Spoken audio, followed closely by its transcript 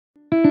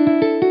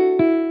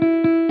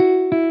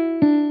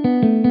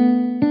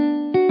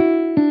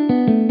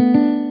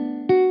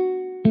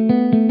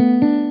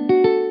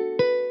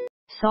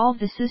Solve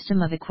the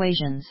system of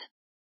equations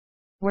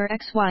where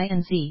x, y,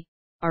 and z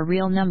are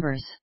real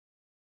numbers.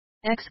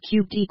 X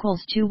cubed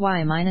equals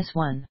 2y minus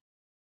 1.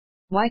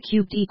 Y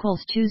cubed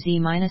equals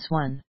 2z minus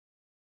 1.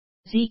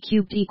 Z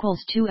cubed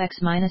equals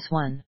 2x minus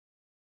 1.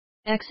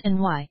 X and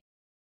y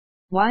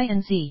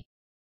and z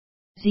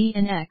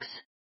and x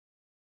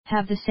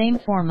have the same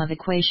form of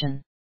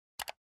equation.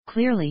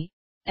 Clearly,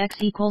 x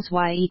equals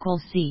y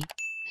equals z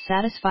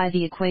satisfy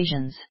the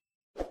equations.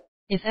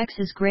 If x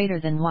is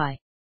greater than y,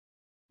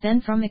 then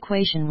from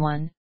equation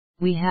 1,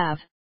 we have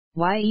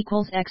y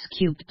equals x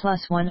cubed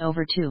plus 1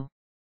 over 2,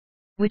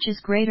 which is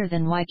greater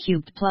than y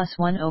cubed plus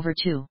 1 over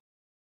 2.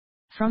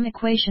 From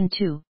equation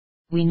 2,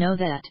 we know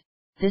that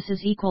this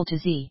is equal to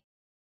z.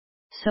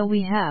 So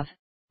we have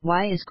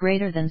y is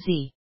greater than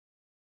z.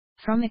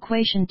 From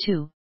equation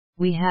 2,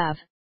 we have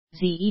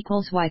z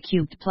equals y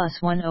cubed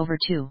plus 1 over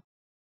 2,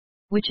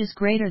 which is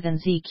greater than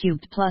z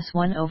cubed plus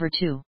 1 over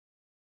 2.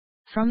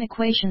 From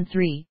equation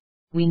 3,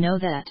 we know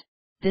that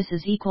this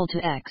is equal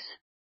to x.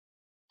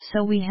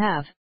 So we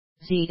have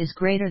z is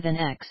greater than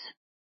x.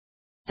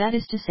 That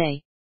is to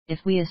say, if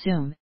we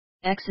assume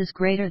x is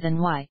greater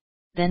than y,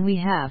 then we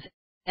have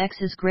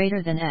x is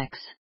greater than x.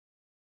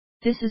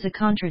 This is a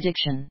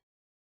contradiction.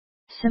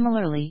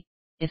 Similarly,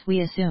 if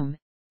we assume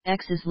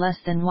x is less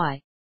than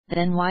y,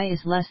 then y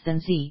is less than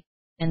z,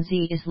 and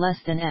z is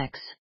less than x.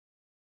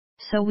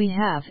 So we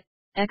have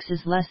x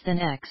is less than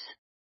x.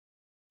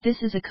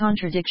 This is a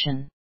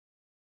contradiction.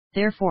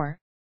 Therefore,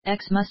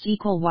 x must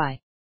equal y.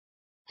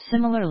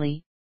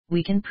 Similarly,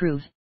 we can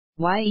prove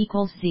y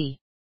equals z.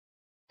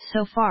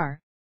 So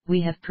far,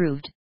 we have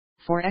proved,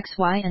 for x,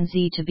 y, and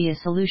z to be a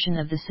solution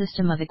of the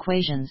system of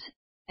equations,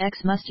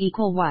 x must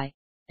equal y,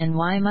 and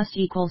y must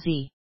equal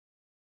z.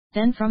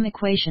 Then from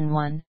equation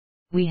 1,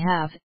 we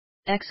have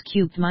x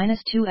cubed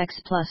minus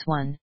 2x plus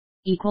 1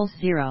 equals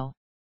 0.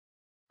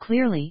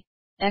 Clearly,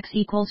 x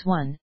equals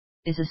 1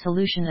 is a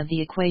solution of the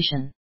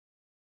equation.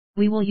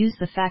 We will use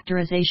the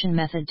factorization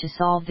method to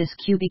solve this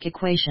cubic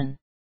equation.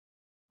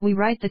 We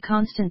write the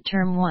constant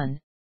term 1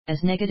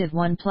 as negative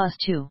 1 plus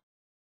 2.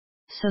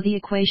 So the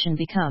equation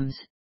becomes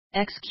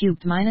x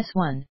cubed minus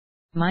 1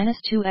 minus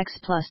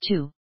 2x plus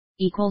 2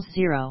 equals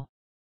 0.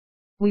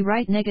 We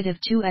write negative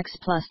 2x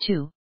plus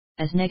 2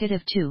 as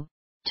negative 2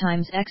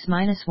 times x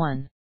minus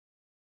 1.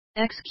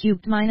 X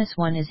cubed minus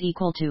 1 is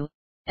equal to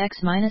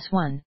x minus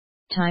 1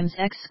 times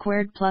x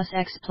squared plus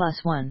x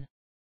plus 1.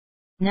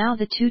 Now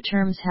the two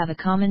terms have a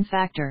common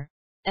factor,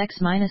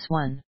 x minus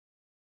 1.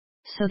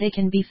 So they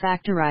can be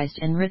factorized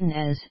and written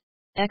as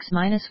x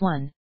minus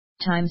 1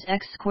 times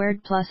x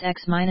squared plus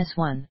x minus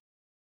 1.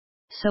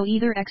 So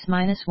either x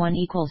minus 1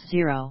 equals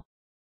 0,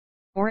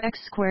 or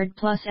x squared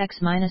plus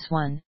x minus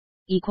 1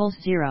 equals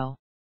 0.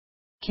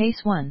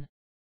 Case 1.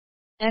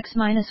 X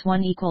minus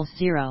 1 equals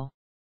 0.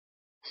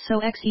 So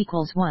x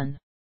equals 1.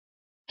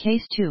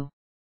 Case 2.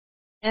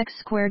 X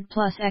squared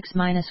plus x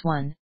minus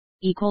 1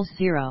 equals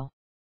 0.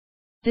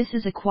 This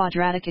is a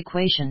quadratic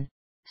equation,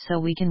 so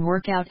we can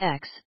work out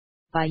x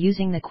by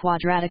using the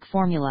quadratic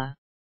formula.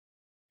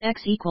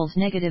 X equals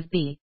negative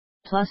b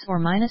plus or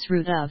minus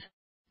root of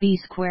b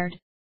squared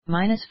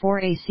minus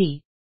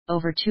 4ac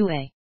over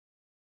 2a,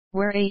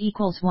 where a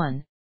equals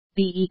 1,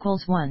 b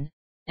equals 1,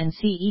 and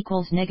c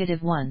equals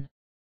negative 1.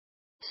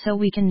 So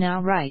we can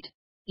now write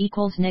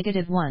equals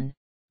negative 1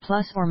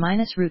 plus or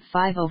minus root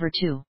 5 over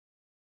 2.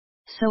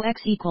 So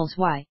x equals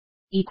y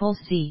equals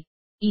z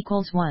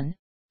equals 1,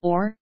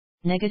 or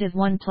negative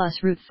 1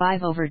 plus root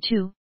 5 over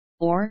 2,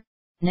 or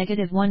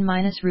negative 1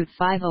 minus root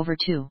 5 over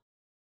 2.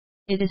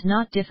 It is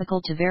not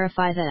difficult to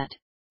verify that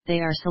they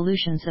are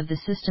solutions of the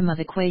system of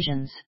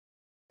equations.